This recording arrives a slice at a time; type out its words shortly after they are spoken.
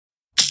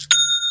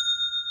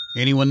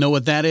Anyone know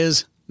what that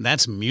is?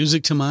 That's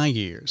music to my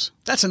ears.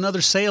 That's another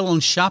sale on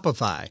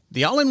Shopify,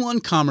 the all-in-one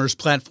commerce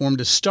platform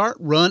to start,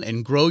 run,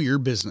 and grow your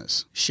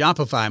business.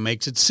 Shopify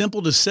makes it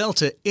simple to sell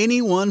to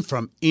anyone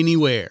from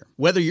anywhere.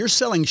 Whether you're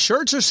selling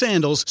shirts or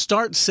sandals,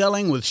 start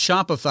selling with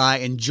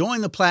Shopify and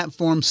join the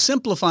platform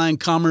simplifying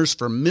commerce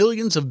for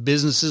millions of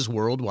businesses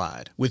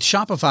worldwide. With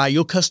Shopify,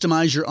 you'll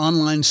customize your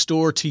online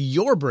store to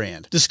your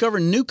brand,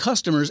 discover new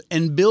customers,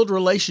 and build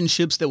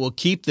relationships that will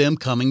keep them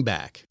coming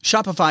back.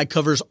 Shopify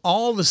covers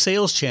all the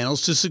sales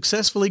channels to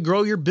successfully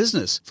grow your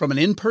business, from an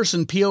in-person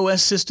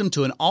POS system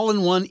to an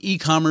all-in-one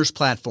e-commerce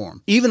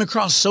platform, even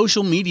across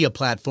social media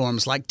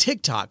platforms like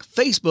TikTok,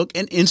 Facebook,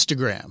 and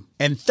Instagram.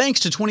 And thanks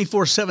to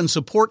 24/7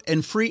 support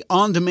and free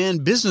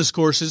on-demand business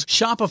courses,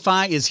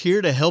 Shopify is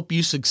here to help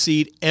you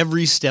succeed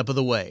every step of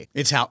the way.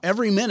 It's how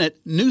every minute,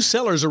 new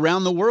sellers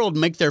around the world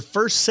make their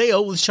first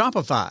sale with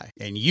Shopify.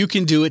 And you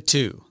can do it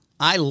too.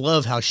 I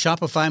love how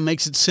Shopify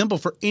makes it simple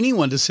for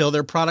anyone to sell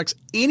their products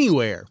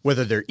anywhere.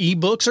 Whether they're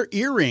ebooks or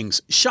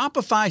earrings,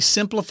 Shopify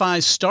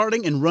simplifies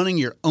starting and running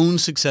your own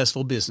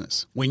successful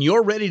business. When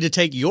you're ready to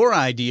take your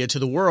idea to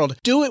the world,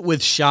 do it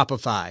with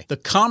Shopify, the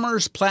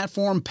commerce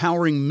platform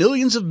powering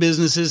millions of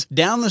businesses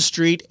down the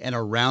street and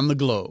around the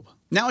globe.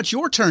 Now it's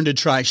your turn to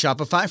try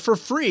Shopify for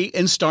free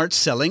and start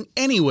selling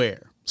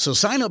anywhere. So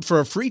sign up for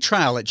a free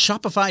trial at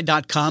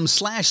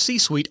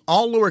shopify.com/C-Suite,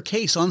 all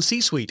lowercase on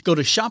C-Suite. Go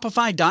to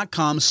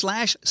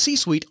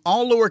shopify.com/C-Suite,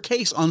 all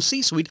lowercase on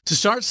C-Suite to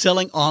start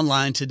selling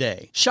online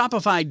today.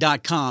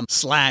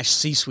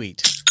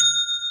 Shopify.com/C-Suite.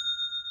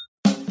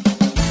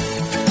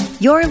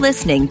 You're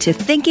listening to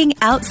Thinking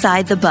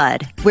Outside the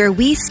Bud, where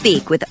we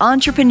speak with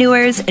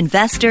entrepreneurs,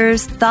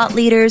 investors, thought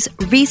leaders,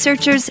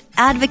 researchers,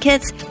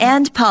 advocates,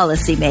 and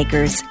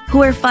policymakers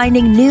who are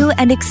finding new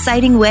and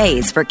exciting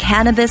ways for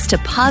cannabis to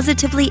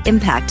positively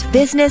impact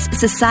business,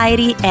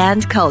 society,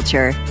 and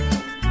culture.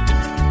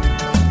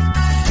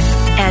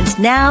 And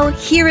now,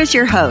 here is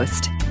your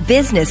host,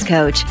 business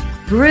coach,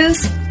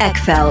 Bruce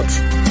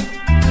Eckfeldt.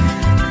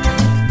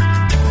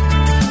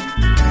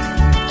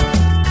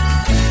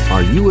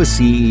 Are you a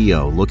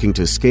CEO looking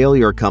to scale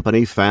your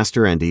company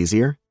faster and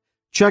easier?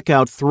 Check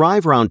out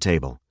Thrive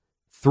Roundtable.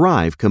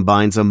 Thrive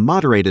combines a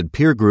moderated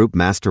peer group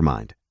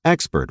mastermind,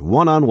 expert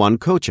one-on-one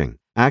coaching,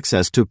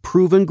 access to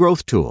proven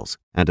growth tools,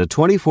 and a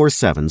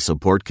 24/7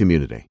 support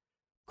community.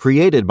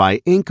 Created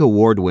by Inc.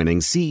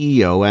 award-winning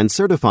CEO and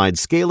certified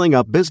scaling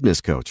up business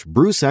coach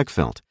Bruce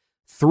Eckfeldt,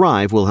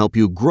 Thrive will help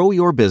you grow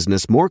your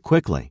business more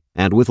quickly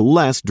and with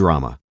less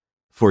drama.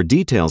 For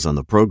details on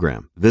the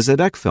program, visit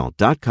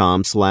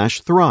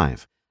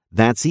eckfeldt.com/thrive.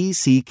 That's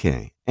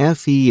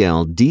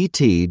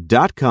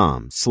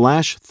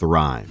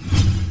ECKFELDT.com/thrive.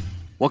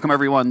 Welcome,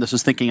 everyone. This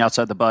is Thinking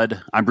Outside the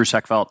Bud. I'm Bruce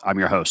Eckfeldt. I'm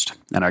your host.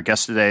 And our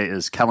guest today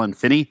is Kellen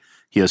Finney.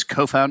 He is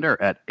co-founder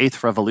at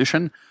Eighth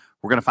Revolution.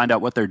 We're going to find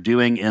out what they're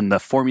doing in the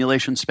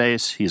formulation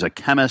space. He's a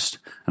chemist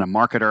and a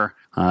marketer,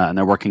 and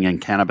they're working in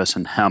cannabis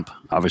and hemp.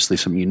 Obviously,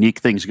 some unique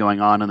things going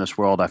on in this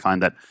world. I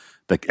find that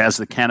as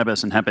the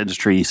cannabis and hemp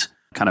industries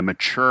kind of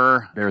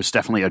mature, there's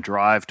definitely a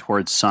drive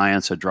towards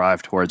science, a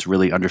drive towards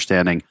really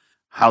understanding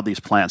how these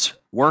plants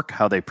work,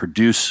 how they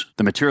produce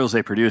the materials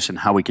they produce, and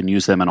how we can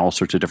use them in all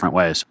sorts of different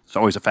ways. It's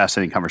always a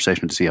fascinating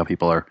conversation to see how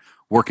people are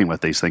working with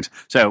these things.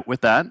 So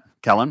with that,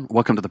 Kellen,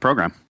 welcome to the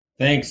program.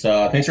 Thanks.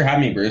 Thanks for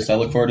having me, Bruce. I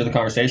look forward to the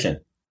conversation.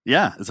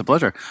 Yeah, it's a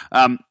pleasure.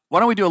 Why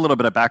don't we do a little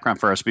bit of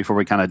background first before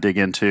we kind of dig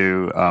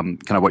into kind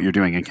of what you're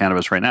doing in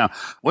cannabis right now?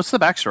 What's the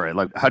backstory?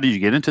 Like, how did you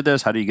get into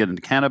this? How do you get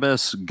into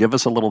cannabis? Give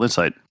us a little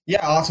insight.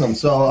 Yeah, awesome.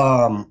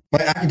 So my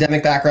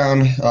academic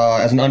background,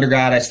 as an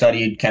undergrad, I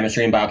studied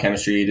chemistry and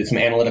biochemistry, did some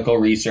analytical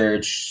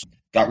research,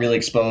 got really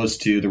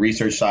exposed to the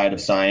research side of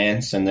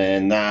science, and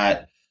then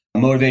that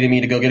motivated me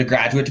to go get a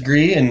graduate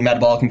degree in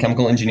metabolic and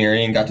chemical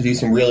engineering. Got to do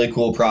some really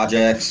cool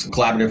projects,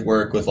 collaborative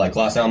work with like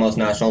Los Alamos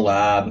National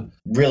Lab.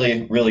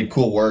 Really, really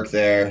cool work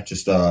there.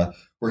 Just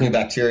working with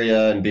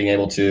bacteria and being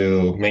able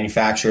to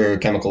manufacture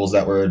chemicals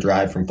that were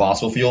derived from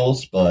fossil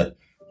fuels, but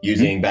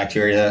using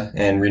bacteria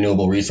and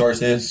renewable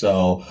resources.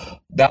 So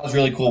that was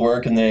really cool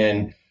work. And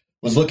then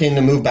was looking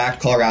to move back to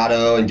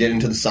Colorado and get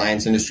into the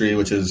science industry,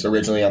 which is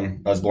originally, I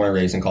was born and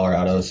raised in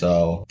Colorado.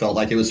 So felt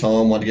like it was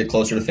home, wanted to get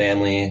closer to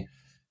family.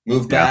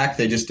 Moved back.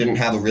 They just didn't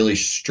have a really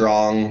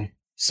strong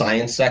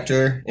science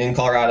sector in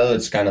Colorado.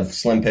 It's kind of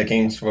slim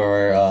pickings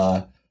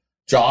for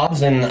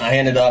jobs. And I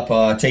ended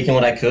up taking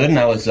what I could. And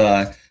I was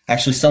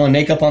actually selling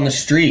makeup on the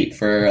street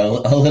for a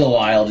little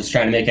while, just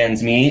trying to make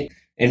ends meet.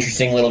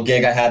 Interesting little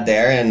gig I had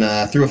there.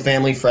 And through a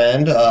family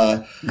friend,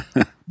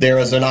 there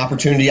was an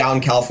opportunity out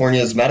in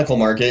California's medical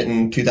market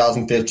in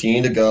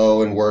 2015 to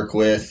go and work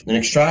with an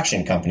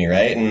extraction company,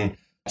 right? And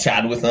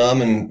chatted with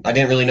them, and I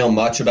didn't really know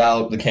much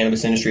about the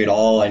cannabis industry at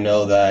all. I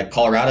know that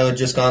Colorado had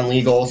just gone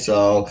legal,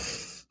 so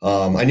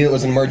I knew it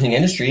was an emerging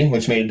industry,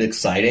 which made it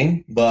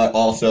exciting, but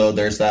also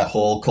there's that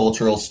whole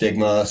cultural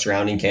stigma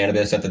surrounding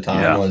cannabis at the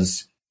time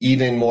was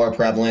even more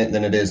prevalent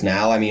than it is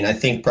now. I mean, I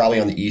think probably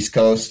on the East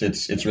Coast,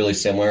 it's really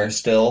similar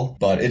still,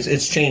 but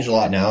it's changed a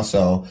lot now,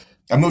 so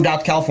I moved out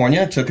to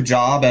California, took a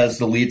job as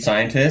the lead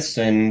scientist,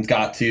 and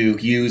got to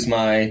use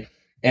my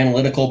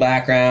analytical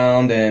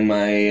background and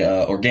my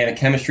organic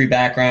chemistry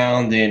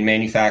background in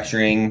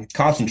manufacturing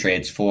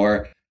concentrates for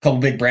a couple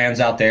big brands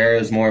out there. It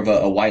was more of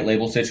a white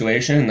label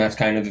situation, and that's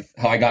kind of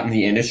how I got in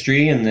the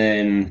industry. And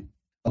then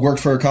I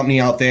worked for a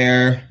company out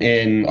there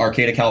in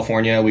Arcata,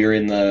 California. We were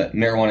in the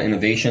marijuana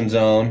innovation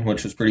zone,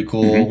 which was pretty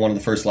cool. One of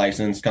the first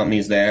licensed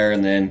companies there,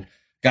 and then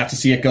got to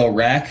see it go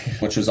rec,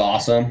 which was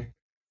awesome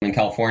in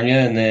California.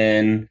 And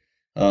then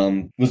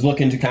was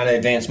looking to kind of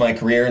advance my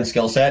career and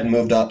skill set and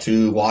moved up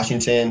to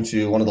Washington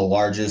to one of the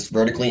largest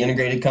vertically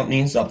integrated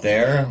companies up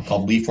there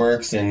called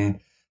LeafWorks, and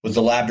was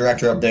the lab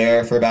director up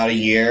there for about a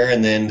year,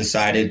 and then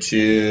decided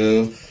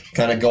to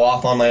kind of go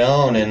off on my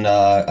own. And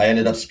I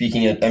ended up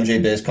speaking at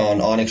MJ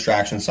BizCon on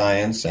extraction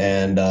science.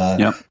 And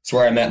it's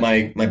where I met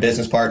my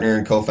business partner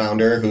and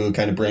co-founder, who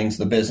kind of brings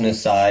the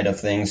business side of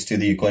things to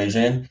the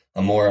equation.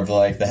 I'm more of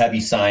like the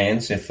heavy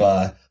science, if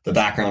the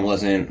background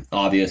wasn't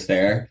obvious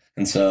there.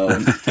 And so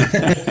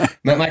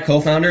met my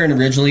co-founder, and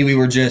originally we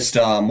were just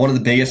one of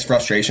the biggest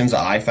frustrations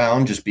that I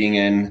found just being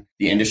in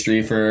the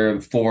industry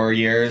for 4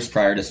 years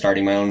prior to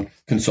starting my own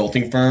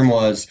consulting firm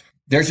was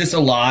there's just a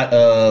lot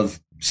of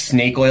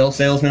snake oil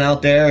salesmen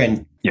out there.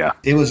 And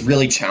it was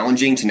really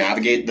challenging to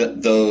navigate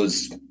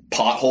those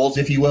potholes,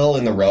 if you will,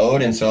 in the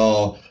road. And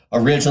so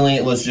originally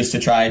it was just to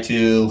try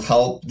to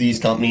help these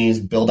companies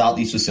build out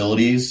these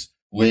facilities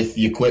with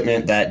the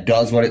equipment that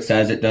does what it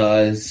says it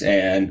does,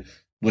 and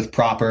with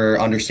proper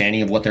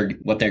understanding of what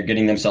they're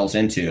getting themselves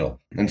into.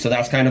 And so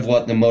that's kind of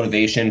what the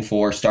motivation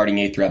for starting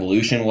Eighth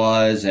Revolution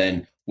was,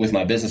 and with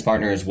my business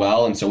partner as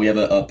well. And so we have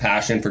a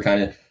passion for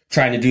kind of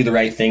trying to do the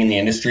right thing in the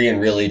industry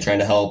and really trying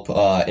to help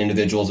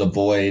individuals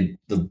avoid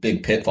the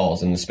big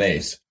pitfalls in the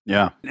space.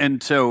 Yeah.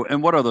 And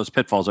what are those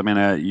pitfalls? I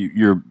mean,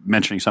 you're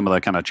mentioning some of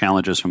the kind of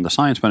challenges from the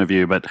science point of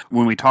view, but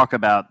when we talk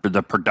about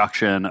the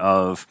production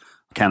of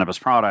cannabis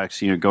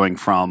products, going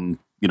from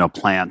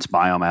plants,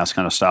 biomass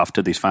kind of stuff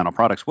to these final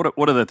products.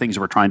 What are the things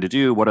we're trying to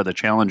do? What are the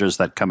challenges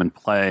that come in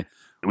play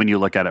when you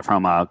look at it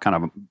from a kind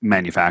of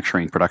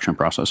manufacturing production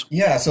process?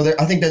 Yeah, so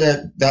I think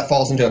that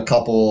falls into a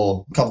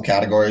couple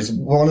categories.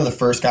 One of the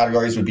first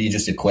categories would be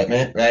just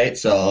equipment, right?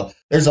 So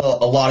there's a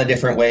lot of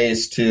different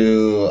ways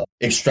to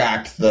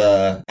extract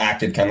the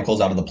active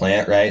chemicals out of the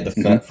plant, right? The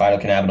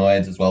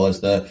phytocannabinoids, as well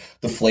as the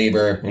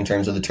flavor in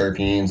terms of the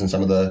terpenes and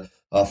some of the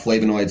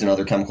flavonoids and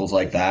other chemicals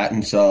like that.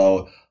 And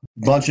so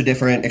a bunch of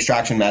different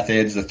extraction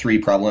methods. The three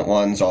prevalent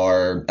ones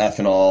are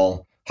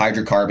ethanol,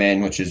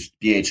 hydrocarbon, which is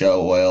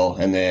BHO oil,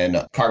 and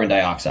then carbon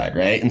dioxide,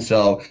 right? And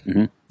so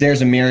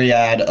there's a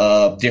myriad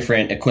of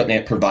different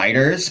equipment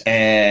providers.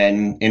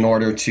 And in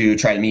order to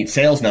try to meet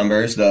sales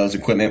numbers, those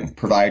equipment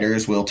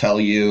providers will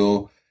tell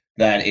you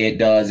that it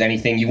does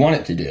anything you want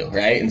it to do,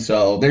 right? And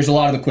so there's a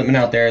lot of equipment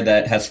out there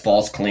that has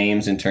false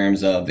claims in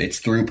terms of its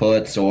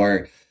throughputs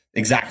or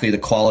exactly the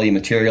quality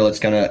material it's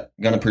gonna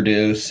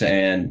produce.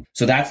 And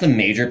so that's the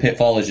major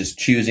pitfall, is just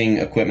choosing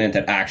equipment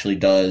that actually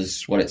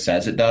does what it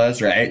says it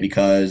does, right?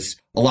 Because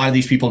a lot of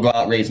these people go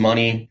out, raise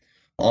money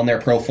on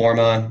their pro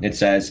forma. It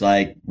says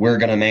like, we're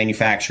gonna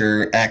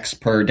manufacture X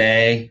per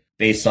day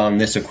based on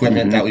this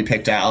equipment that we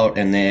picked out.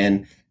 And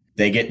then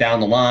they get down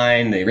the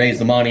line, they raise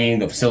the money,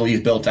 the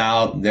facility's built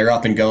out, they're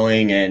up and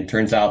going, and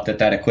turns out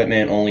that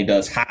equipment only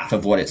does half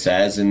of what it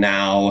says. And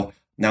now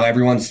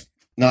everyone's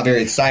not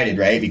very excited,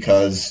 right?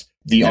 Because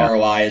the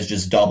ROI is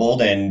just doubled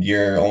and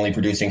you're only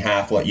producing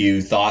half what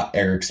you thought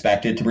or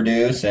expected to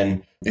produce.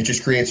 And it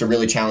just creates a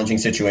really challenging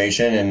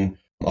situation and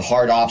a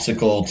hard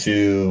obstacle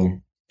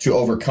to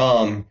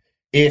overcome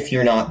if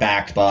you're not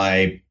backed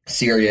by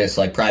serious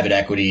like private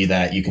equity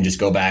that you can just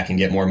go back and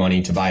get more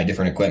money to buy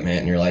different equipment.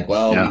 And you're like,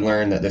 well, we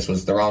learned that this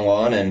was the wrong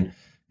one, and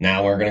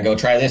now we're going to go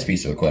try this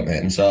piece of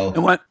equipment. And so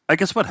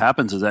what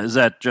happens is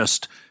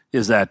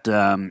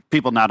that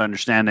people not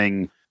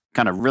understanding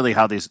kind of really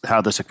how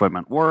this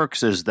equipment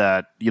works, is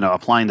that,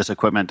 applying this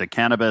equipment to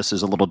cannabis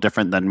is a little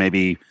different than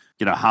maybe,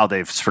 how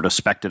they've sort of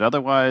spec'd it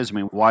otherwise. I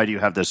mean, why do you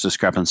have this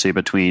discrepancy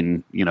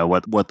between,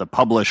 what the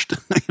published,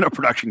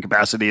 production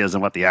capacity is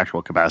and what the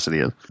actual capacity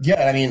is?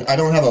 Yeah, I mean, I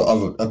don't have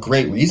a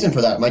great reason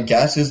for that. My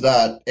guess is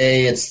that,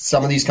 it's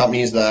some of these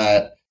companies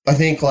that I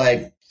think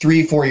like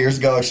 3-4 years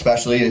ago,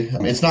 especially, I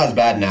mean, it's not as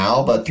bad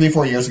now, but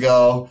 3-4 years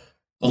ago,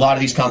 a lot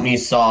of these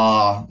companies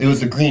saw it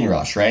was the green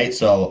rush, right?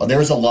 So there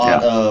was a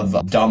lot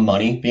of dumb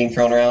money being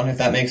thrown around, if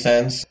that makes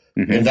sense.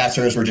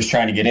 Investors were just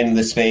trying to get into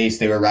the space.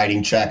 They were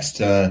writing checks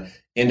to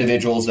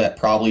individuals that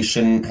probably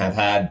shouldn't have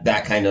had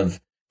that kind of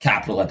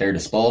capital at their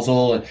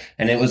disposal.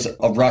 And it was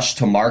a rush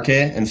to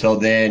market. And so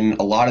then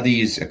a lot of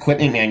these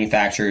equipment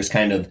manufacturers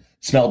kind of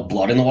smelled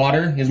blood in the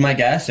water, is my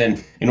guess.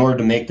 And in order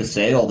to make the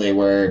sale, they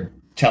were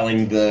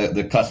telling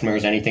the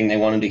customers anything they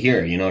wanted to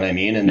hear. You know what I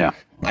mean? And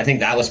I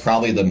think that was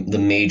probably the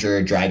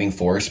major driving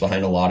force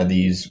behind a lot of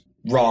these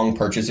wrong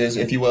purchases,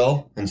 if you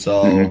will. And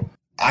so,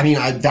 I mean,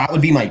 that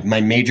would be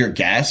my major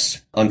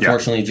guess.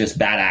 Unfortunately, just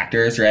bad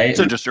actors, right?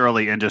 So just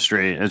early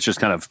industry. It's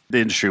just kind of, the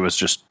industry was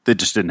they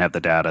just didn't have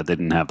the data. They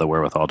didn't have the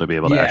wherewithal to be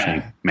able to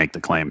actually make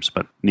the claims,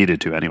 but needed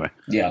to anyway.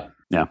 Yeah.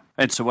 Yeah.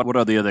 And so what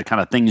are the other kind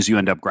of things you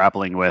end up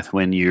grappling with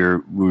when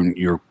you're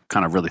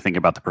kind of really thinking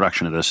about the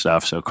production of this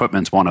stuff? So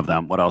equipment's one of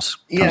them. What else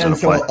comes into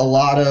play? A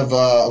lot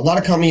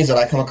of companies that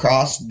I come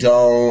across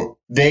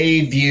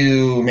they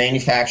view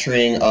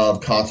manufacturing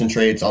of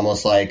concentrates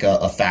almost like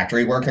a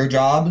factory worker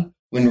job,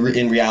 when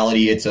in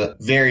reality it's a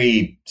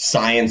very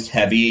science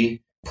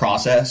heavy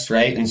process,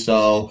 right? And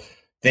so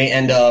they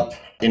end up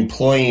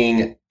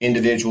employing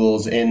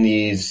individuals in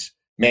these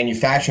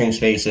manufacturing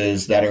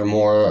spaces that are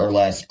more or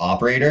less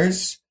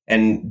operators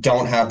and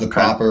don't have the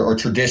proper or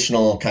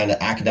traditional kind of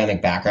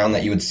academic background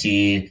that you would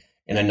see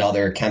in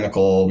another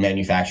chemical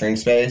manufacturing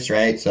space,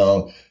 right?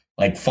 So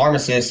like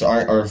pharmacists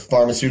or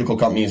pharmaceutical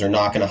companies are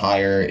not going to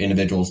hire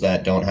individuals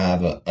that don't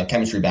have a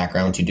chemistry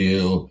background to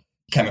do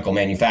chemical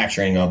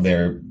manufacturing of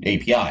their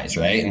APIs,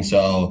 right? And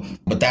so,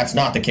 but that's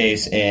not the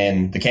case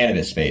in the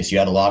cannabis space. You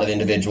had a lot of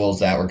individuals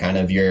that were kind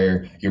of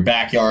your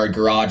backyard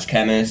garage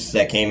chemists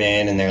that came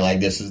in and they're like,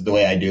 this is the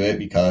way I do it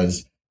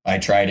because I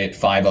tried it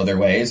 5 other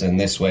ways and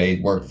this way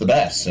worked the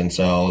best. And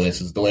so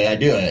this is the way I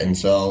do it. And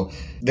so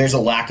there's a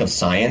lack of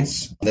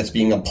science that's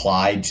being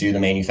applied to the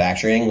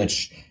manufacturing,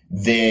 which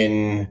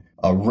then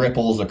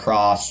ripples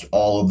across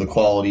all of the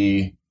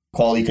quality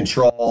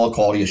control,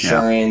 quality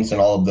assurance, and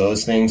all of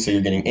those things. So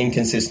you're getting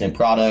inconsistent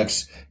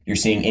products, you're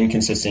seeing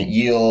inconsistent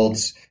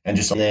yields, and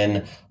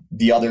then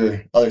the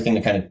other thing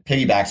that kind of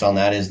piggybacks on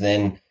that is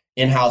then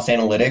in-house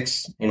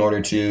analytics in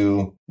order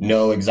to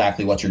know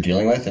exactly what you're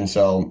dealing with. And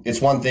so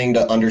it's one thing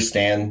to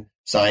understand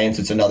science.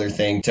 It's another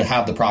thing to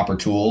have the proper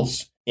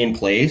tools in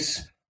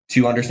place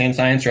to understand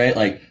science, right?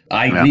 Like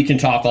we can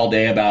talk all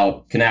day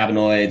about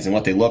cannabinoids and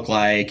what they look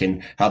like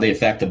and how they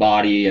affect the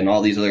body and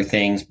all these other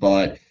things.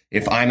 But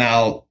if I'm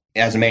out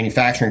as a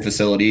manufacturing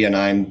facility and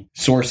I'm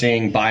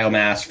sourcing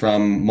biomass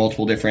from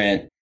multiple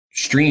different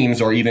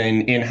streams, or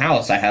even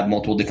in-house, I have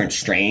multiple different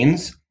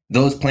strains.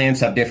 Those plants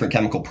have different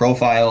chemical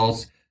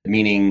profiles,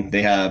 meaning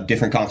they have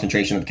different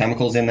concentration of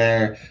chemicals in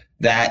there.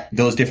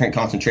 Those different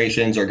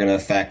concentrations are going to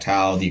affect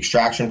how the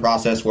extraction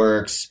process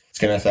works. It's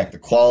going to affect the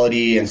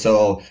quality. And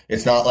so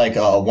it's not like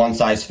a one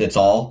size fits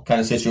all kind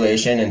of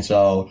situation. And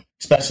so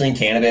especially in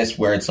cannabis,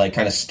 where it's like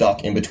kind of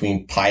stuck in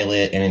between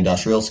pilot and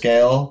industrial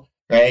scale,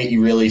 right?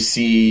 You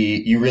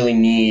really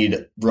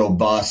need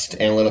robust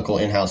analytical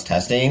in-house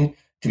testing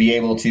to be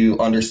able to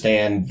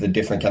understand the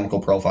different chemical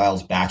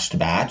profiles batch to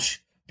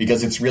batch,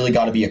 because it's really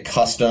got to be a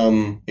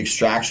custom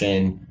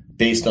extraction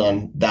based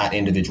on that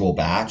individual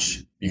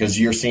batch, because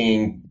you're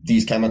seeing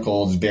these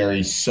chemicals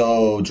vary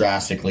so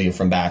drastically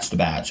from batch to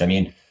batch. I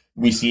mean,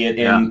 we see it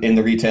in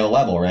the retail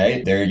level,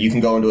 right? There, you can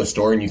go into a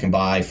store and you can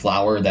buy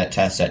flour that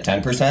tests at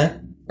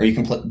 10%, or you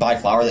can buy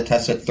flour that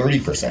tests at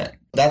 30%.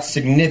 That's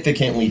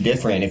significantly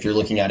different if you're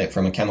looking at it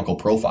from a chemical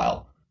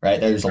profile, right?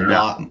 There's a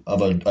lot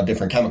of a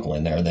different chemical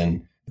in there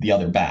than the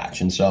other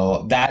batch. And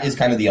so that is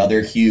kind of the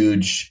other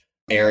huge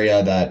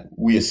area that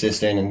we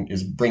assist in, and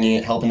is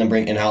helping them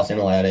bring in-house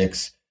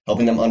analytics,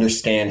 helping them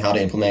understand how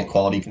to implement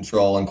quality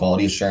control and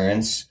quality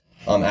assurance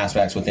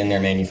aspects within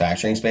their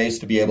manufacturing space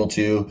to be able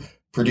to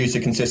produce a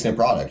consistent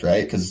product,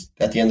 right? Because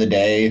at the end of the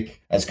day,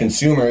 as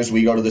consumers,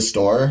 we go to the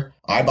store,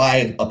 I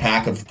buy a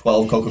pack of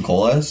 12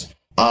 Coca-Colas.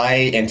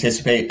 I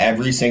anticipate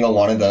every single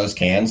one of those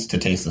cans to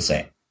taste the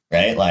same,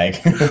 right?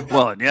 Like,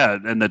 well, yeah.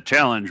 And the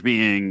challenge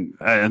being,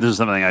 and this is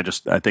something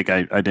I think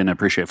I didn't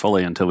appreciate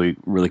fully until we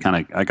really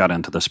I got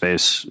into the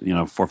space,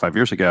 4 or 5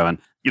 years ago. And,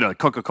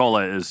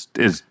 Coca-Cola is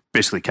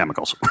basically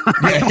chemicals.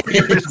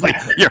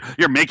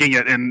 You're making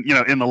it in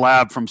the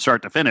lab from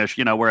start to finish,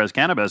 whereas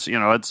cannabis,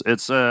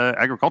 it's a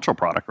agricultural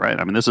product, right?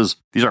 I mean,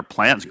 these are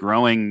plants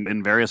growing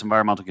in various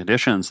environmental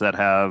conditions that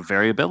have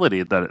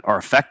variability that are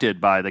affected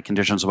by the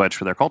conditions in which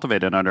they're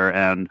cultivated under.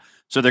 And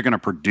so they're going to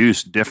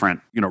produce different,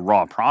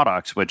 raw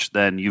products, which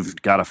then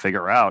you've got to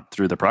figure out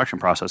through the production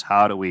process,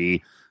 how do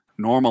we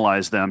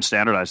normalize them,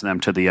 standardize them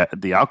to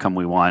the outcome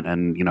we want,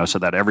 and so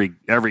that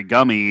every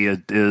gummy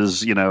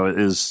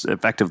is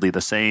effectively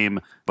the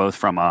same, both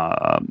from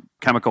a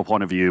chemical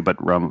point of view, but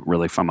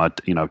really from a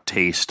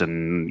taste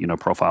and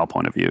profile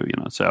point of view.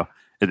 So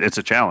it's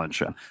a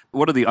challenge.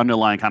 What are the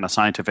underlying kind of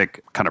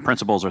scientific kind of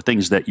principles or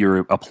things that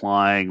you're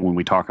applying when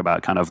we talk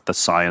about kind of the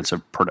science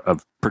of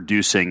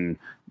producing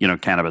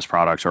cannabis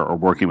products or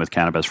working with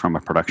cannabis from a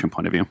production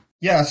point of view?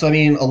 Yeah, so I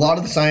mean, a lot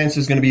of the science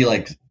is going to be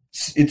like,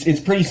 it's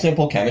pretty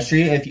simple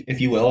chemistry, if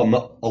you will.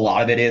 A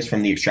lot of it is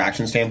from the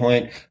extraction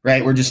standpoint,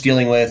 right? We're just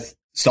dealing with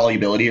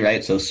solubility,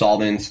 right? So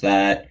solvents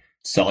that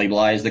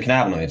solubilize the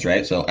cannabinoids,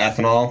 right? So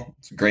ethanol,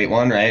 it's a great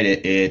one, right?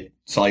 It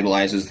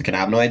solubilizes the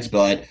cannabinoids,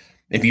 but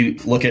if you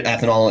look at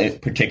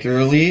ethanol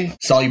particularly,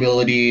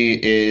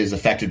 solubility is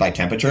affected by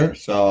temperature.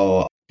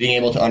 So being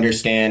able to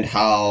understand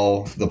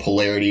how the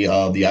polarity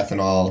of the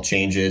ethanol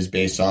changes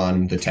based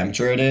on the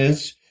temperature it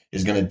is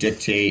going to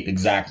dictate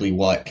exactly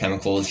what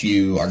chemicals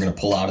you are going to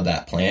pull out of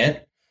that plant,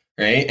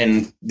 right?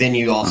 And then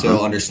you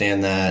also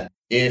understand that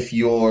if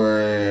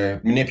you're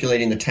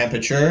manipulating the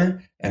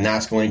temperature and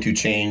that's going to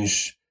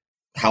change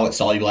how it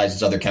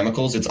solubilizes other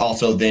chemicals, it's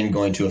also then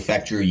going to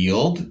affect your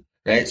yield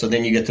right? So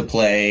then you get to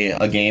play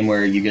a game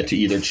where you get to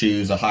either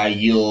choose a high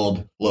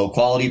yield, low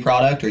quality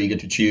product, or you get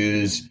to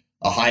choose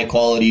a high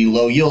quality,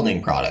 low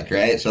yielding product,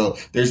 right? So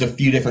there's a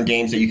few different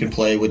games that you can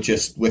play with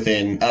just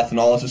within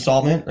ethanol as a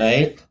solvent,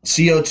 right?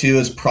 CO2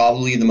 is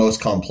probably the most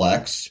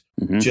complex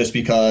just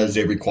because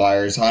it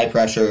requires high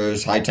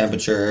pressures, high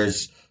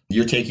temperatures.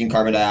 You're taking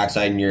carbon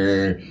dioxide and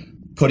you're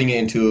putting it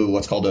into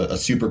what's called a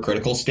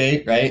supercritical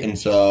state, right? And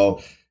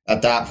so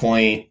at that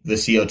point, the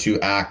CO2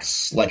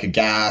 acts like a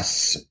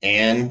gas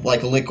and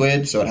like a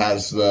liquid. So it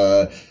has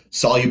the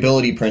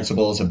solubility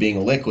principles of being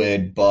a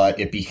liquid, but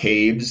it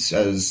behaves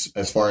as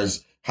far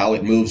as how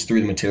it moves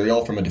through the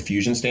material from a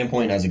diffusion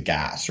standpoint as a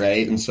gas,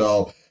 right? And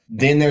so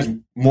then there's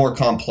more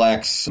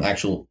complex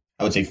actual,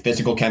 I would say,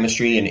 physical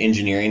chemistry and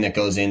engineering that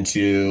goes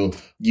into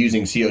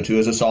using CO2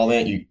 as a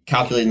solvent. You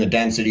calculating the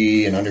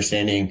density and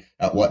understanding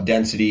at what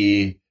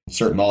density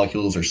certain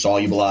molecules are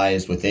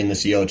solubilized within the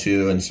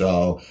CO2. And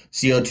so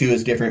CO2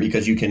 is different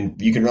because you can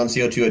run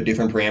CO2 at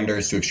different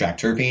parameters to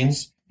extract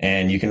terpenes,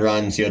 and you can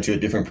run CO2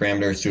 at different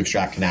parameters to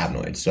extract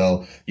cannabinoids.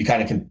 So you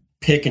kind of can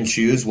pick and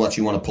choose what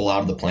you want to pull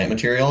out of the plant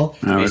material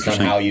based on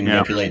how you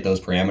manipulate those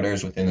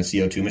parameters within the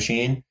CO2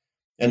 machine.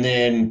 And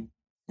then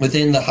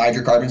within the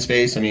hydrocarbon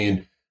space, I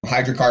mean,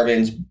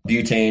 hydrocarbons,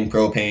 butane,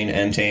 propane,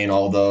 entane,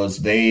 all of those,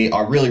 they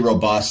are really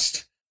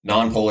robust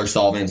nonpolar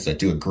solvents that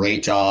do a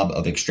great job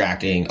of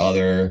extracting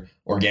other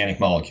organic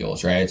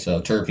molecules, right?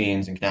 So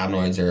terpenes and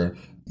cannabinoids are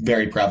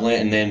very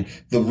prevalent. And then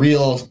the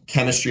real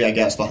chemistry, I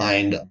guess,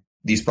 behind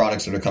these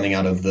products that are coming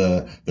out of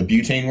the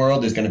butane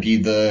world is going to be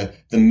the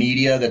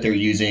media that they're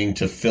using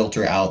to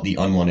filter out the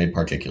unwanted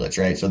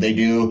particulates, right? So they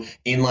do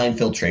inline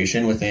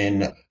filtration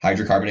within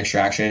hydrocarbon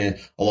extraction.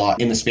 A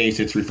lot in the space,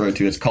 it's referred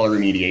to as color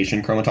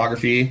remediation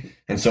chromatography.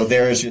 And so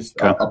there's just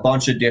a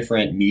bunch of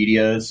different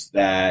medias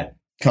that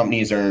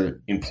companies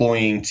are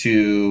employing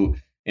to,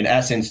 in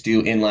essence,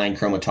 do inline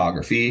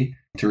chromatography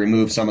to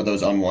remove some of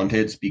those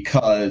unwanteds,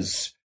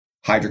 because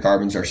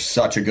hydrocarbons are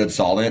such a good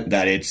solvent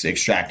that it's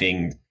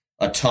extracting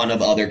a ton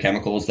of other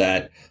chemicals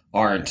that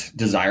aren't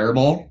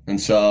desirable.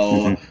 And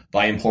so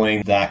by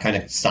employing that kind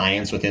of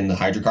science within the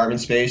hydrocarbon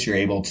space, you're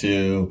able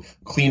to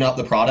clean up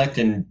the product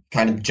and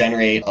kind of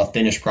generate a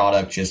finished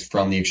product just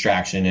from the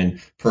extraction and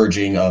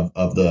purging of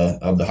the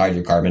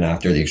hydrocarbon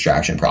after the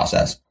extraction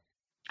process.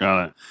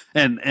 Got it.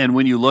 And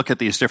when you look at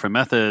these different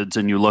methods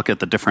and you look at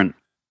the different,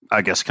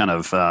 I guess, kind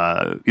of,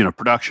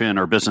 production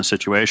or business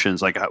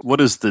situations, like what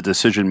does the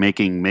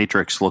decision-making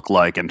matrix look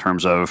like in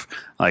terms of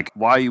like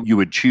why you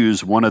would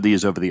choose one of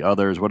these over the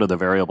others? What are the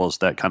variables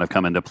that kind of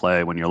come into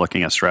play when you're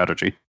looking at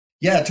strategy?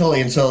 Yeah,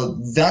 totally. And so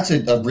that's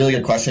a really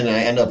good question. And I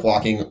end up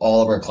walking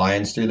all of our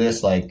clients through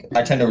this. Like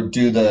I tend to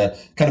do the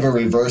kind of a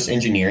reverse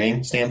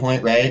engineering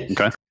standpoint, right?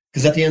 Okay.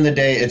 Because at the end of the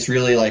day, it's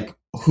really like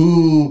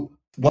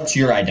what's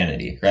your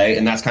identity, right?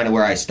 And that's kind of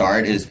where I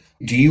start is,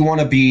 do you want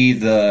to be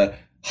the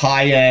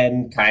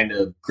high-end kind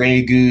of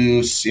Grey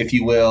Goose, if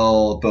you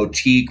will,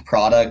 boutique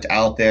product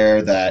out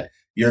there that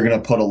you're going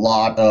to put a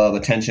lot of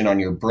attention on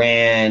your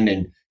brand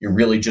and you're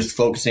really just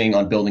focusing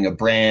on building a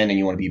brand and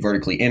you want to be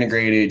vertically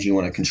integrated, you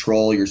want to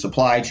control your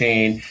supply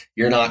chain,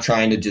 you're not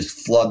trying to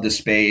just flood the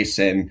space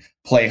and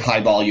play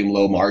high volume,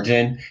 low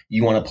margin,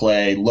 you want to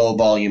play low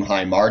volume,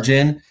 high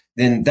margin,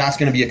 then that's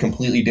going to be a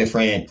completely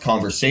different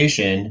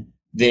conversation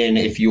than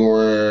if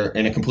you're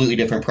in a completely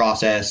different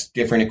process,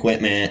 different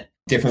equipment,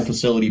 different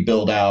facility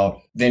build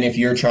out than if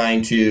you're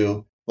trying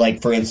to, like,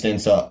 for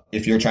instance,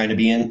 if you're trying to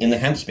be in the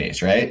hemp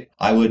space, right?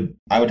 I would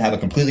have a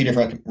completely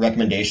different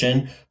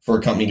recommendation for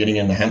a company getting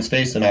in the hemp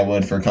space than I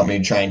would for a company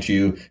trying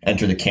to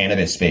enter the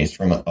cannabis space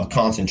from a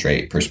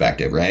concentrate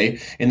perspective, right?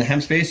 In the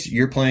hemp space,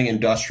 you're playing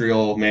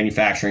industrial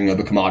manufacturing of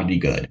a commodity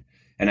good.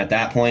 And at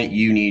that point,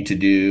 you need to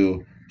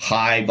do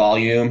high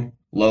volume,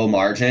 low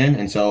margin.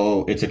 And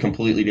so it's a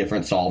completely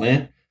different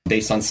solvent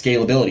based on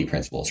scalability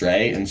principles,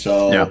 right? And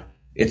so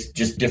it's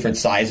just different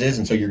sizes.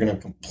 And so you're going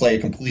to play a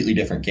completely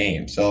different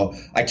game. So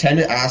I tend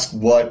to ask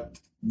what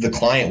the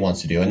client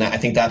wants to do. And I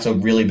think that's a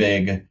really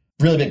big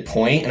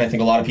point. And I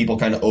think a lot of people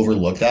kind of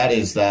overlook that,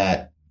 is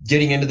that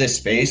getting into this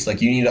space,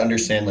 like, you need to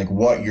understand like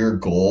what your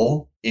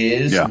goal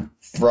is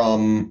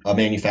from a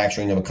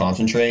manufacturing of a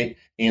concentrate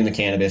in the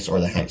cannabis or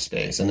the hemp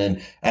space. And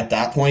then at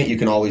that point, you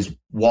can always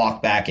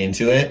walk back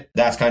into it.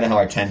 That's kind of how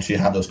I tend to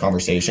have those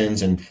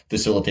conversations and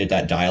facilitate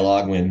that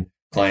dialogue when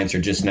clients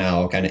are just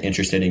now kind of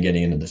interested in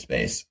getting into the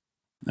space.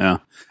 Yeah.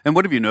 And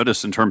what have you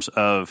noticed in terms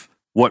of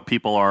what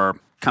people are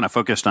kind of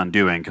focused on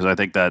doing? Because I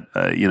think that,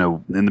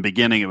 in the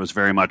beginning, it was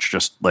very much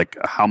just like,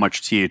 how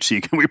much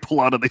THC can we pull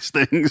out of these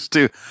things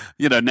to,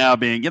 now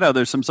being,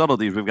 there's some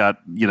subtleties. We've got,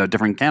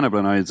 different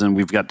cannabinoids, and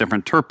we've got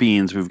different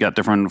terpenes. We've got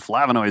different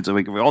flavonoids.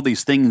 And all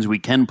these things we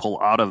can pull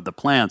out of the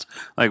plants.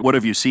 Like, what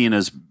have you seen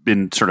has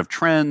been sort of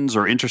trends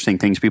or interesting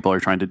things people are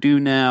trying to do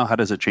now? How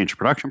does it change the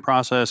production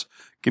process?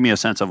 Give me a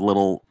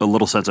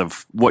little sense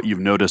of what you've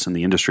noticed in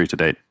the industry to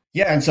date.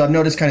 Yeah, and so I've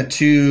noticed kind of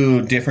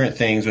two different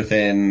things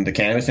within the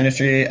cannabis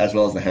industry as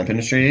well as the hemp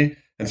industry.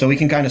 And so we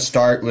can kind of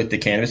start with the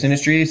cannabis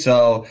industry.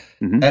 So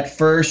at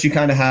first, you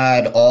kind of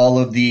had all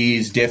of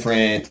these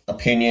different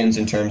opinions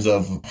in terms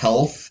of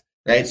health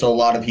right? So a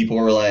lot of people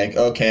were like,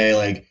 okay,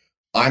 like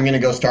I'm going to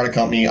go start a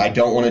company. I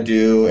don't want to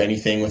do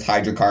anything with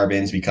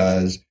hydrocarbons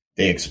because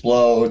they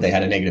explode. They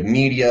had a negative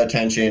media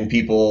attention.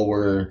 People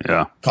were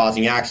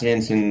causing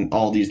accidents and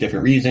all these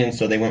different reasons.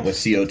 So they went with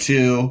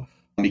CO2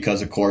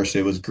 because, of course,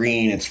 it was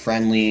green. It's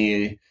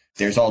friendly.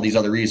 There's all these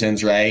other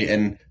reasons, right?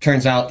 And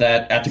turns out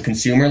that at the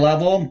consumer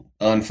level,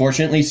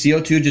 unfortunately,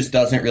 CO2 just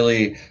doesn't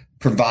really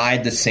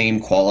provide the same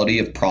quality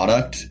of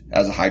product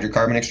as a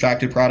hydrocarbon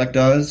extracted product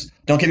does.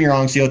 Don't get me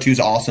wrong, CO2 is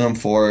awesome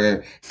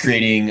for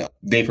creating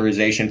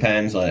vaporization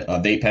pens, like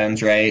vape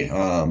pens, right?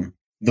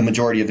 The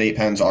majority of vape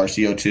pens are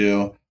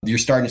CO2. You're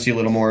starting to see a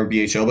little more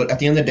BHO, but at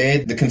the end of the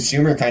day, the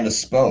consumer kind of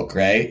spoke,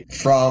 right?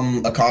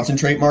 From a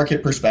concentrate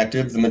market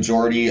perspective, the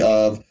majority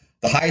of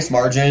the highest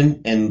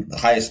margin and the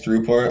highest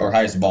throughput or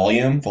highest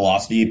volume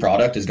velocity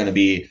product is going to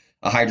be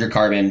a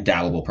hydrocarbon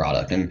dabbable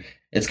product. And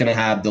it's going to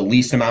have the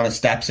least amount of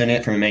steps in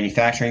it from a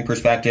manufacturing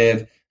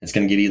perspective. It's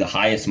going to give you the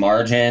highest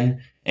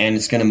margin, and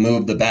it's going to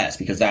move the best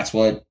because that's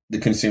what the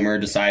consumer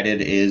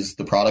decided is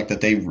the product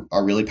that they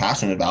are really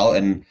passionate about.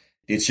 And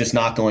it's just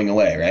not going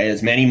away, right?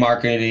 As many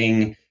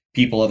marketing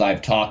people that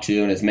I've talked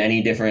to and as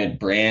many different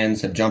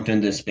brands have jumped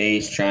into this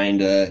space trying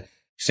to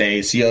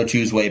say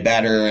CO2 is way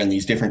better and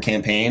these different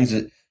campaigns,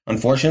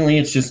 unfortunately,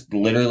 it's just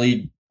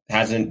literally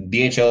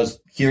BHO is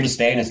here to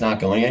stay and it's not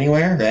going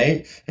anywhere,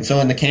 right? And so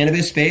in the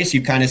cannabis space,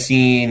 you've kind of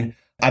seen,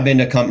 I've been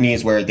to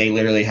companies where they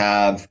literally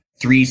have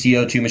 3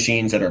 CO2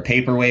 machines that are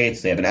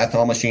paperweights. They have an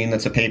ethanol machine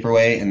that's a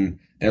paperweight, and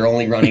they're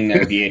only running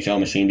their BHO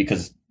machine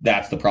because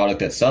that's the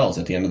product that sells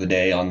at the end of the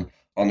day on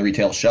the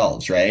retail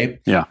shelves, right?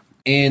 Yeah.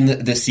 In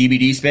the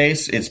CBD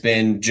space, it's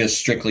been just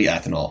strictly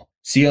ethanol.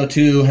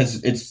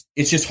 CO2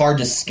 it's just hard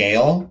to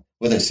scale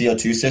with a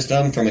CO2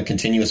 system from a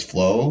continuous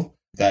flow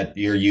that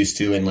you're used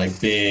to in like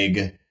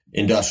big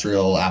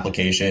industrial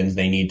applications.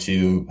 They need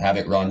to have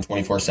it run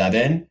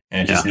 24/7,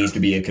 and it just needs to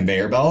be a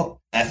conveyor belt.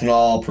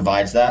 Ethanol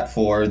provides that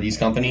for these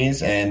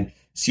companies, and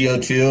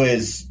CO2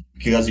 is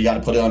because you got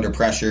to put it under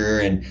pressure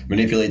and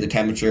manipulate the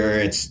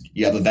temperature.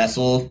 You have a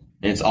vessel,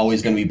 and it's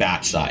always going to be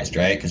batch sized,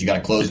 right? Because you got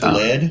to close the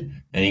lid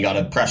and you got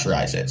to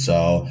pressurize it.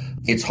 So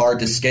it's hard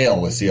to scale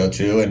with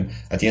CO2. And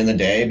at the end of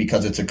the day,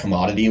 because it's a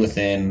commodity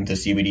within the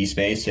CBD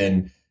space,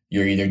 and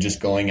you're either just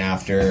going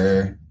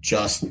after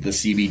just the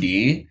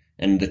CBD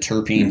and the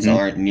terpenes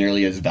aren't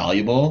nearly as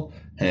valuable,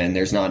 and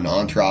there's not an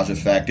entourage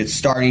effect. It's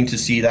starting to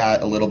see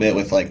that a little bit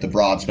with like the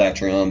broad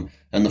spectrum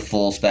and the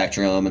full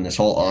spectrum, and this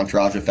whole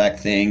entourage effect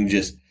thing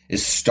just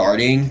is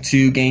starting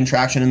to gain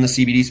traction in the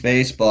CBD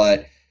space,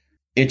 but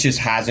it just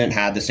hasn't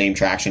had the same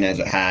traction as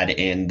it had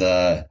in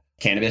the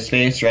cannabis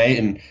space, right?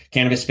 In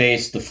cannabis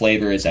space, the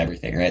flavor is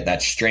everything, right?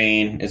 That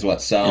strain is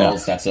what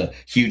sells. That's a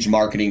huge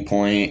marketing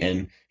point.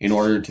 And in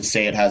order to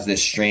say it has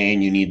this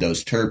strain, you need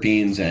those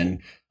terpenes, and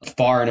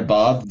far and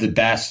above, the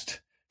best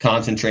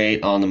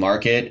concentrate on the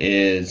market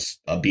is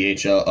a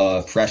BHO,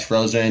 a fresh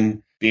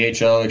frozen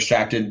BHO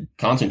extracted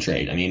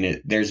concentrate. I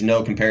mean, there's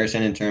no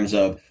comparison in terms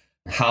of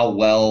how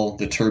well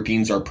the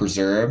terpenes are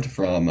preserved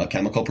from a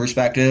chemical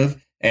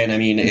perspective. And I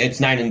mean, it's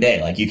night and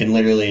day. Like you can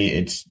literally,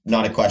 it's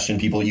not a question.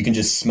 You can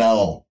just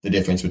smell the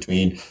difference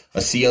between a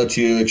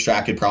CO2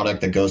 extracted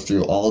product that goes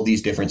through all of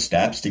these different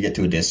steps to get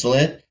to a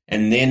distillate.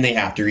 And then they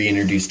have to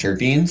reintroduce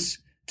terpenes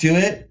to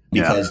it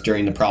because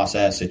during the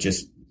process,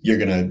 you're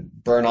going to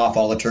burn off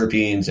all the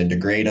terpenes and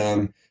degrade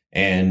them.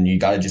 And you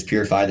got to just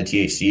purify the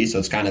THC. So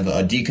it's kind of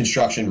a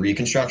deconstruction,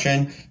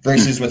 reconstruction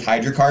versus with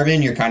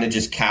hydrocarbon, you're kind of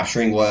just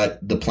capturing what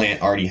the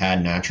plant already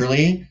had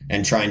naturally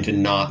and trying to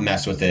not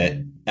mess with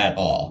it at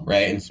all,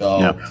 right? And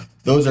so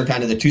those are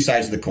kind of the two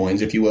sides of the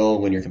coins, if you will,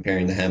 when you're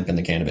comparing the hemp and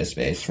the cannabis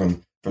space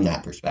from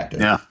that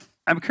perspective. Yeah.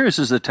 I'm curious,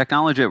 is the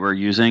technology that we're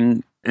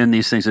using in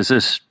these things, is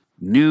this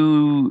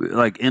new,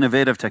 like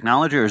innovative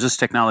technology, or is this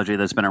technology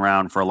that's been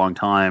around for a long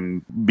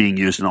time being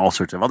used in all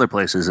sorts of other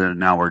places and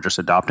now we're just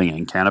adopting it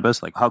in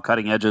cannabis? Like how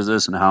cutting edge is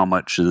this, and how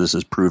much of this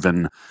is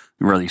proven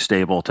really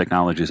stable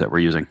technologies that we're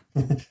using?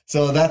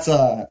 So that's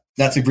a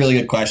really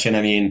good question.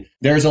 I mean,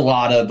 there's a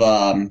lot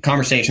of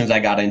conversations I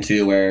got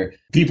into where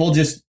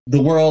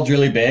the world's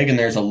really big, and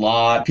there's a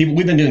lot people.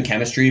 We've been doing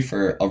chemistry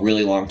for a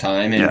really long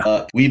time,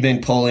 and we've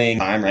been pulling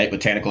time, right?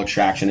 Botanical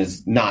extraction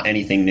is not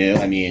anything new.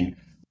 I mean,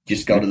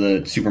 just go to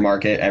the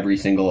supermarket,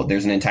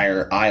 there's an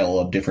entire aisle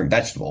of different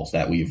vegetables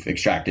that we've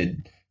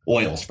extracted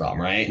oils from,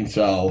 right? And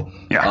so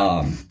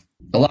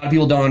a lot of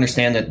people don't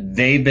understand that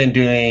they've been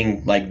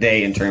doing,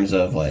 in terms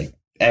of like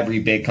every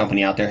big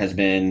company out there has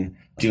been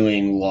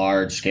doing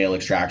large scale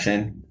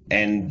extraction,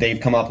 and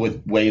they've come up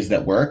with ways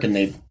that work, and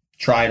they've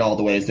tried all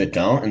the ways that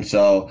don't. And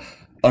so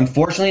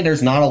unfortunately,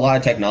 there's not a lot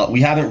of technology.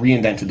 We haven't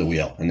reinvented the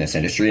wheel in this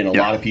industry, and a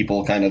lot of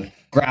people kind of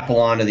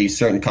grapple onto these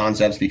certain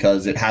concepts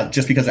because it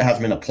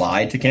hasn't been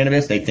applied to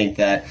cannabis. They think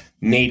that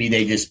maybe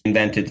they just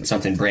invented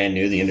something brand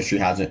new the industry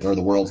hasn't, or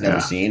the world's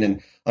never seen.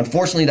 And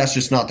unfortunately, that's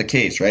just not the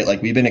case, right?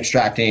 Like we've been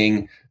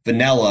extracting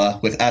vanilla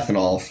with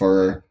ethanol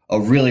for a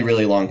really,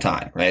 really long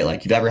time, right?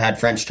 Like you've ever had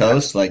French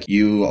toast, like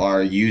you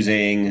are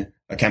using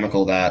a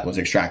chemical that was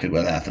extracted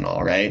with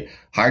ethanol, right?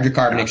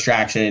 Hydrocarbon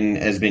extraction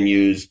has been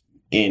used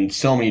in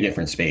so many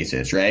different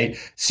spaces, right?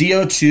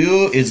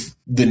 CO2 is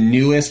the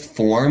newest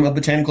form of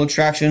botanical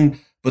extraction,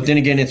 but then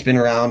again, it's been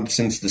around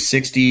since the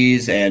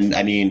 60s. And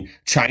I mean,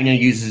 China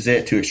uses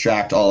it to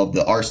extract all of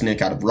the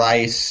arsenic out of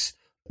rice.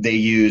 They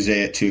use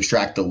it to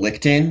extract the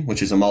lectin,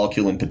 which is a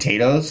molecule in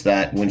potatoes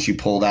that once you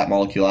pull that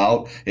molecule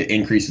out, it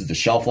increases the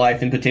shelf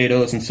life in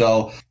potatoes. And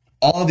so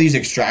all of these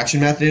extraction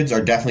methods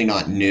are definitely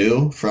not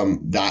new from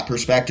that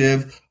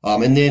perspective.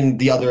 And then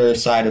the other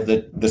side of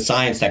the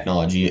science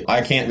technology,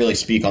 I can't really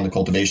speak on the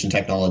cultivation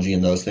technology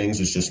and those things.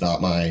 It's just not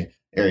my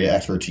area of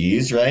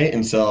expertise, right?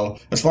 And so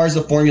as far as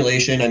the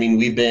formulation, I mean,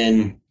 we've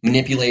been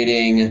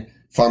manipulating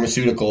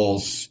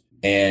pharmaceuticals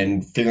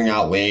and figuring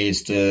out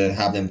ways to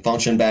have them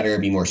function better,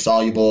 be more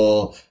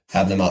soluble,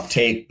 have them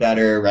uptake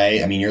better,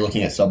 right? I mean, you're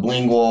looking at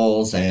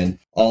sublinguals and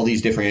all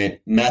these different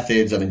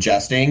methods of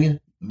ingesting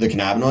the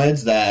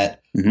cannabinoids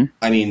that,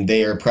 I mean,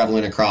 they are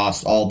prevalent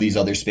across all these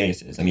other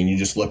spaces. I mean, you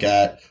just look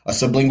at a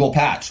sublingual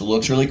patch. It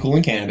looks really cool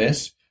in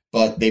cannabis,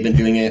 but they've been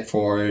doing it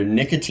for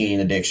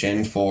nicotine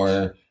addiction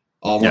for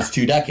almost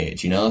 2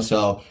 decades, you know?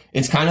 So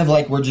it's kind of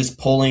like we're just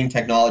pulling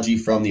technology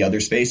from the other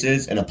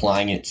spaces and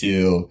applying it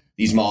to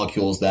these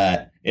molecules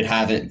that it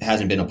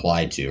hasn't been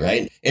applied to,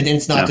 right? And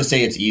it's not to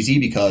say it's easy,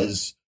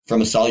 because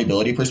from a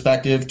solubility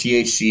perspective,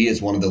 THC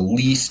is one of the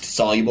least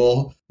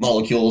soluble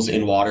molecules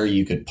in water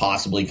you could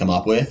possibly come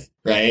up with,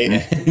 right?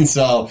 And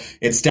so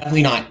it's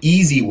definitely not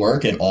easy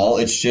work at all.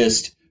 It's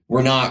just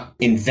we're not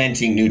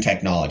inventing new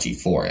technology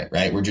for it,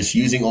 right? We're just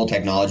using old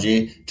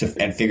technology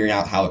and figuring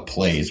out how it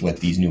plays with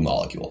these new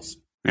molecules.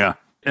 Yeah.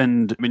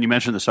 And I mean, you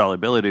mentioned the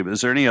solubility, but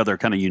is there any other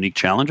kind of unique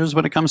challenges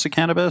when it comes to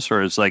cannabis?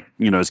 Or is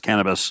does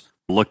cannabis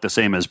look the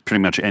same as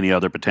pretty much any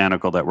other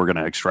botanical that we're going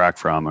to extract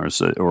from, or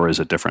is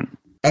it different?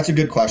 That's a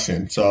good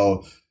question.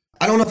 So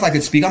I don't know if I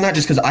could speak on that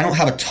just because I don't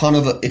have a ton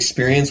of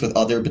experience with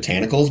other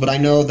botanicals, but I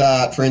know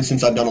that, for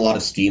instance, I've done a lot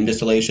of steam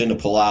distillation to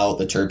pull out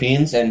the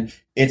terpenes, and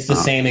it's the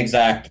same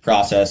exact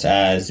process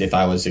as if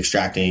I was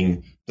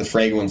extracting the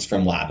fragrance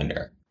from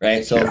lavender,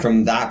 right? So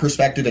from that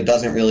perspective, it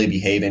doesn't really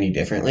behave any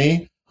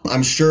differently.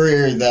 I'm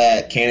sure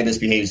that cannabis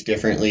behaves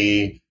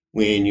differently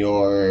when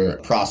you're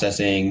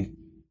processing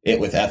it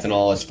with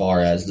ethanol as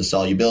far as the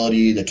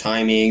solubility, the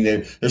timing.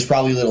 There's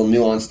probably little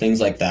nuanced things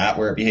like that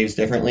where it behaves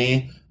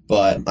differently.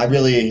 But I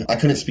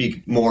couldn't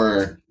speak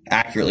more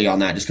accurately on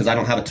that just because I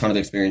don't have a ton of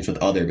experience with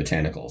other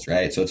botanicals,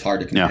 right? So it's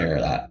hard to compare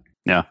that.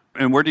 Yeah.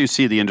 And where do you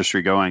see the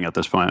industry going at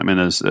this point? I mean,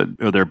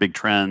 are there big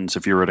trends?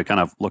 If you were to kind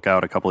of look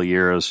out a couple of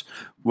years,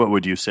 what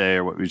would you say,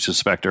 or what would you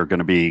suspect are going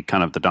to be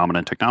kind of the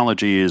dominant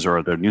technologies, or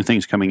are there new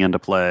things coming into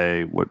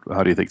play?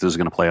 How do you think this is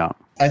going to play out?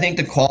 I think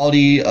the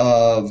quality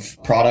of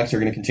products are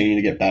going to continue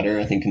to get better.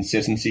 I think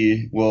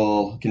consistency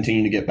will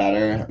continue to get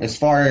better. As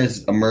far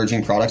as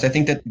emerging products, I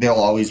think that there'll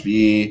always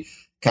be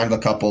kind of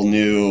a couple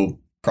new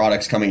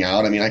products coming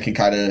out. I mean,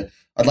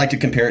 I'd like to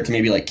compare it to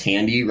maybe like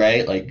candy,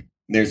 right? Like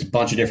there's a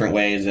bunch of different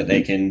ways that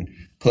they can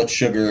put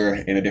sugar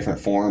in a different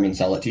form and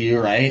sell it to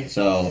you, right?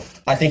 So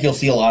I think you'll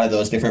see a lot of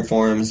those different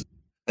forms.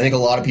 I think a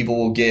lot of people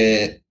will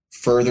get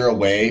further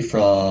away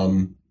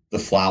from the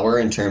flower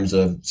in terms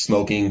of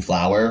smoking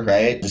flower,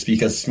 right? Just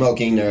because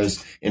smoking,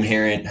 there's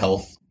inherent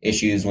health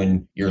issues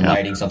when you're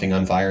lighting something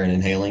on fire and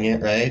inhaling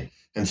it, right?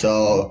 And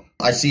so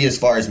I see, as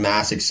far as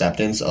mass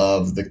acceptance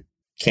of the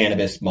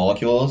cannabis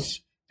molecules,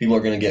 people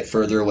are going to get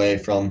further away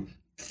from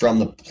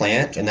the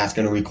plant, and that's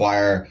going to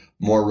require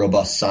more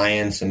robust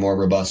science and more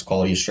robust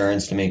quality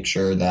assurance to make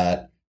sure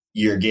that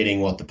you're getting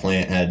what the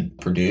plant had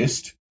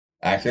produced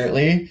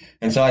accurately.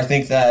 And so I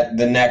think that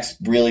the next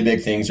really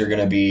big things are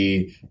going to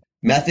be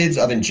methods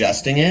of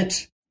ingesting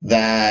it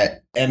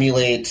that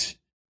emulate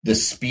the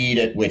speed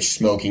at which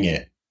smoking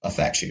it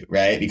affects you,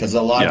 right? Because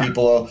a lot of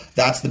people,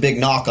 that's the big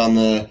knock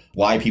on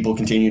why people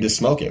continue to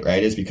smoke it,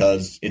 right? Is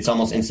because it's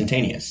almost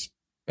instantaneous,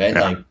 right?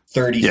 Like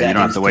 30 seconds. You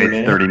don't have to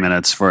wait 30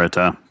 minutes for it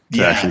to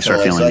actually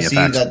start feeling the effects.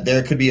 So I see that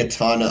there could be a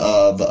ton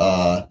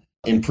of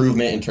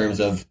improvement in terms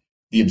of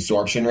the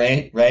absorption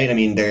rate, right? I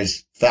mean,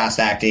 there's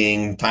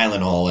fast-acting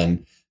Tylenol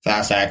and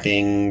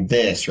fast-acting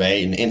this,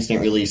 right? And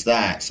instant release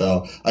that.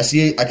 So I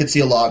could see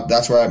a lot.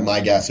 That's where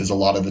my guess is a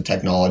lot of the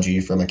technology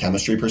from a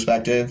chemistry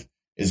perspective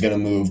is going to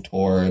move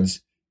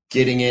towards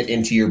getting it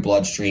into your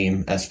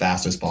bloodstream as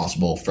fast as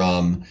possible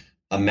from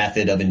a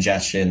method of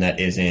ingestion that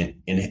isn't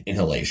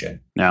inhalation.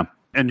 Yeah.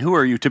 And who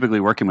are you typically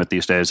working with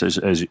these days as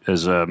you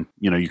kind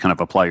of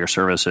apply your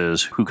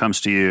services? Who comes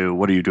to you?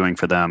 What are you doing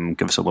for them?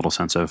 Give us a little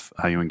sense of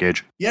how you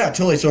engage. Yeah,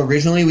 totally. So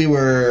we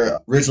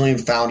were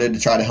founded to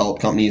try to help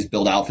companies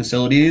build out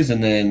facilities,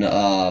 and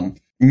then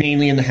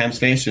mainly in the hemp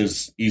space. It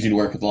was easy to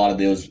work with a lot of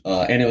those.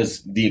 And it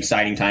was the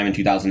exciting time in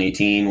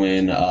 2018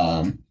 when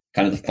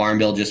kind of the Farm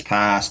Bill just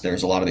passed. There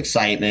was a lot of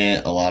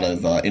excitement, a lot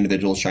of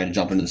individuals trying to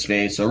jump into the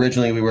space. So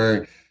originally we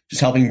were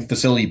just helping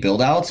facility build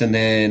outs. And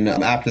then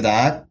after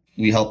that,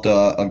 we helped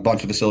a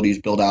bunch of facilities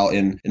build out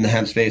in the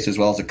hemp space, as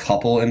well as a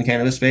couple in the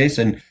cannabis space.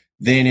 And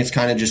then it's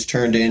kind of just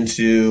turned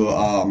into,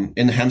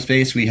 in the hemp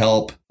space,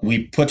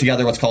 we put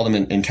together what's called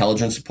an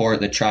intelligence report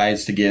that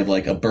tries to give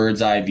like a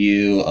bird's eye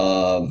view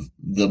of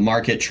the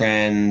market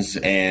trends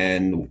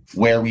and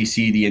where we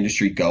see the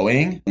industry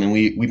going. And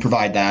we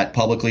provide that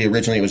publicly.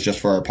 Originally, it was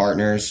just for our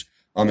partners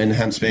in the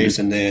hemp space.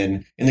 And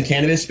then in the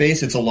cannabis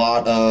space, it's a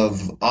lot of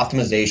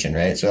optimization,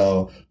 right?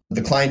 So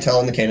the clientele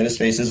in the cannabis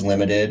space is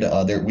limited.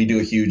 We do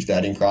a huge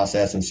vetting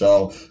process. And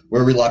so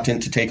we're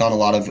reluctant to take on a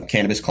lot of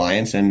cannabis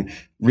clients. And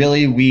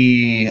really,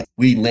 we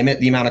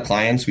limit the amount of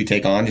clients we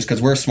take on just because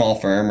we're a small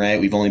firm,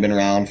 right? We've only been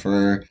around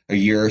for a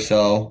year or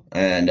so.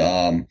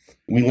 And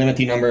we limit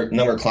the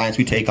number of clients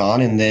we take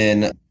on. And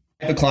then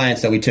the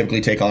clients that we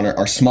typically take on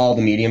are small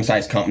to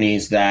medium-sized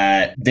companies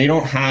that they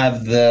don't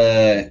have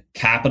the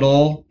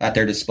capital at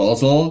their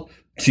disposal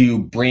to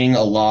bring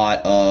a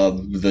lot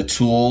of the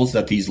tools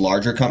that these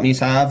larger companies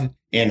have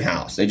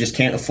in-house. They just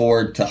can't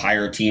afford to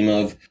hire a team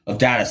of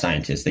data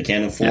scientists. They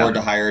can't afford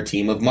to hire a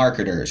team of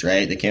marketers,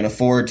 right? They can't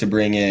afford to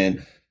bring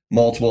in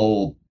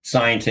multiple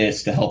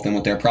scientists to help them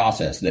with their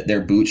process. That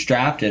they're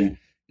bootstrapped, and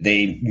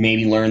they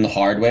maybe learn the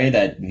hard way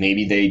that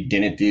maybe they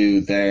didn't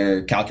do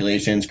their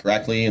calculations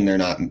correctly, and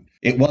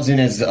it wasn't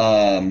as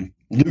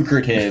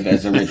lucrative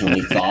as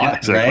originally thought,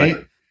 exactly.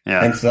 Right?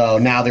 Yeah. And so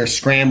now they're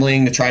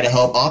scrambling to try to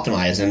help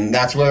optimize. And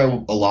that's where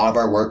a lot of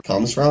our work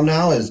comes from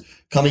now, is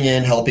coming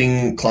in,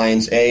 helping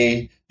clients,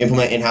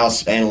 implement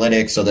in-house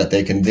analytics so that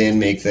they can then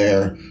make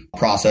their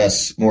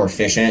process more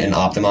efficient and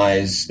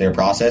optimize their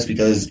process.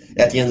 Because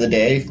at the end of the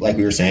day, like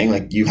we were saying,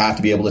 like you have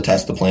to be able to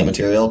test the plant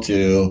material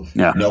to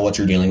know what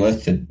you're dealing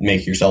with, to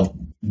make yourself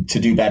to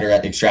do better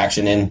at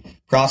extraction and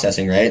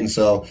processing, right? And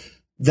so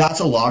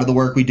that's a lot of the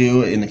work we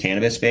do in the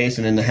cannabis space.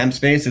 And in the hemp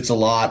space, it's a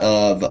lot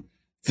of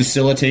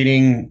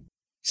facilitating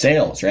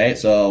sales, right?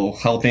 So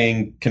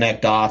helping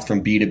connect dots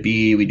from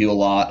B2B. We do a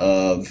lot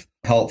of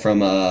help from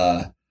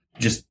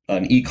just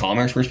an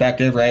e-commerce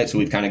perspective, right? So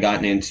we've kind of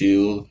gotten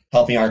into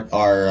helping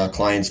our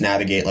clients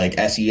navigate like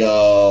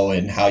SEO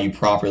and how you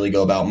properly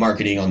go about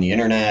marketing on the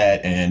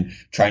internet and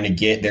trying to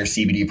get their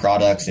CBD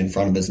products in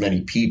front of as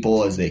many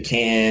people as they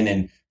can,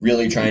 and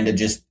really trying to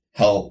just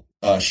help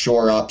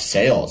shore up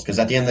sales. Because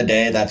at the end of the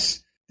day,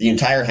 that's the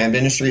entire hemp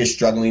industry is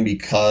struggling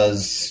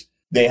because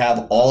they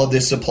have all of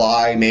this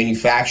supply.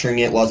 Manufacturing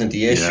it wasn't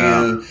the issue.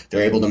 Yeah.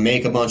 They're able to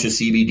make a bunch of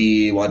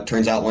CBD. What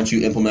turns out, once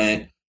you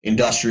implement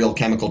industrial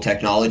chemical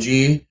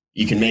technology,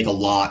 you can make a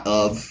lot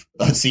of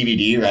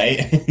CBD,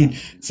 right?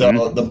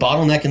 So the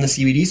bottleneck in the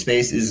CBD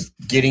space is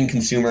getting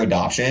consumer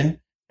adoption.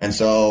 And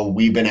so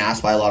we've been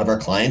asked by a lot of our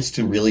clients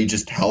to really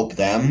just help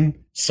them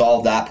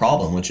solve that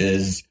problem, which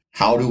is,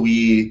 how do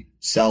we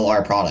sell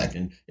our product?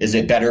 And is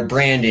it better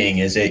branding?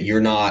 Is it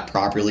you're not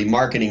properly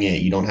marketing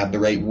it? You don't have the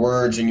right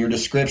words in your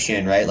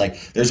description, right? Like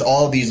there's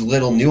all of these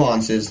little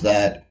nuances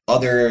that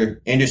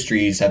other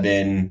industries have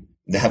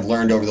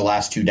learned over the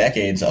last 2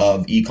 decades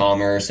of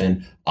e-commerce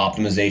and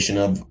optimization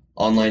of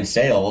online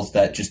sales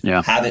that just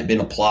haven't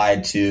been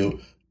applied to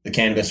the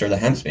cannabis or the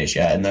hemp space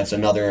yet. And that's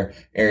another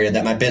area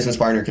that my business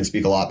partner can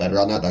speak a lot better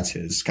on that. That's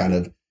his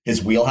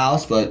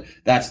wheelhouse, but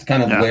that's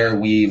kind of where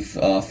we've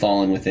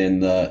fallen within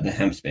the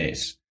hemp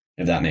space,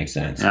 if that makes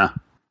sense. Yeah.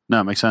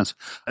 No, it makes sense.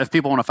 If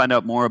people want to find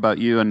out more about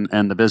you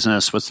and the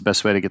business, what's the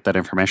best way to get that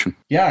information?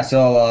 Yeah,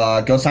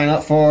 so go sign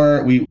up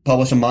we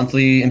publish a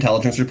monthly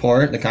intelligence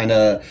report that kind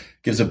of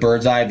gives a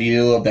bird's eye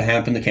view of the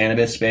hemp and the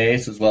cannabis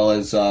space, as well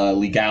as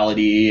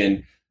legality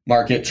and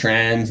market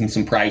trends and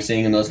some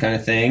pricing and those kind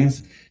of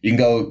things. You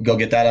can go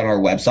get that on our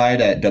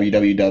website at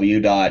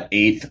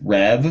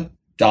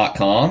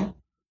www.8threv.com.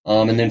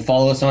 And then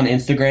follow us on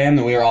Instagram,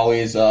 and we are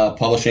always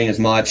publishing as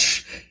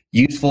much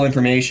useful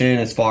information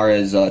as far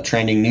as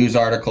trending news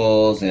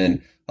articles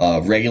and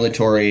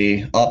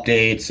regulatory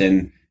updates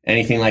and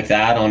anything like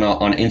that on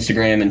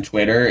Instagram and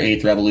Twitter.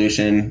 8th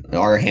Revolution,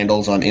 our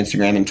handles on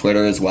Instagram and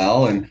Twitter as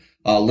well. And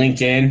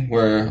LinkedIn,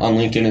 we're on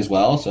LinkedIn as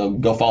well. So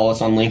go follow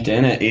us on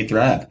LinkedIn at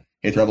 8th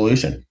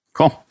Revolution.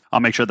 Cool. I'll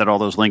make sure that all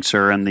those links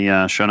are in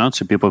the show notes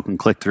so people can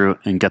click through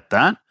and get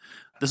that.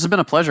 This has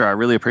been a pleasure. I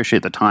really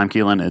appreciate the time,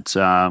 Keelan. It's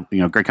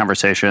great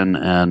conversation,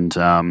 and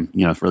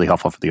it's really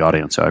helpful for the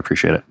audience. So I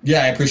appreciate it.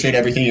 Yeah, I appreciate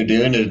everything you're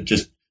doing to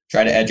just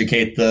try to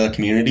educate the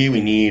community.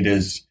 We need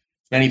as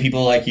many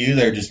people like you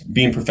that are just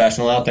being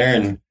professional out there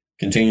and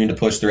continuing to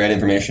push the right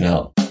information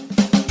out.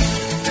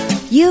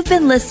 You've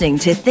been listening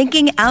to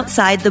Thinking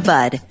Outside the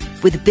Bud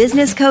with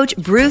business coach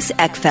Bruce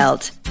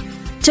Eckfeldt.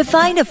 To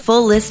find a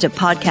full list of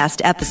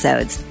podcast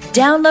episodes,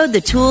 download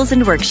the tools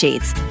and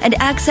worksheets, and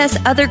access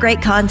other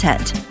great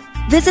content,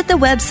 visit the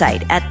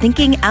website at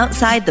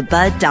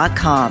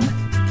thinkingoutsidethebud.com.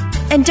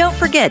 And don't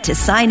forget to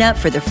sign up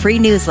for the free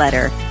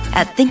newsletter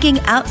at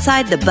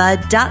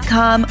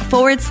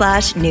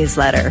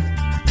thinkingoutsidethebud.com/newsletter.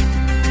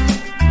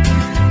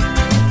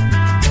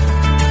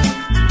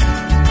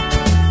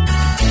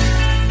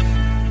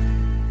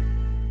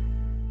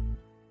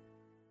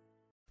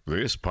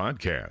 This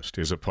podcast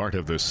is a part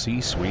of the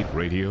C-Suite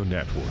Radio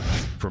Network.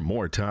 For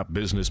more top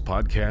business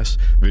podcasts,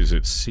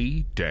 visit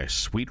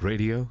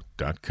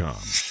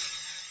c-suiteradio.com.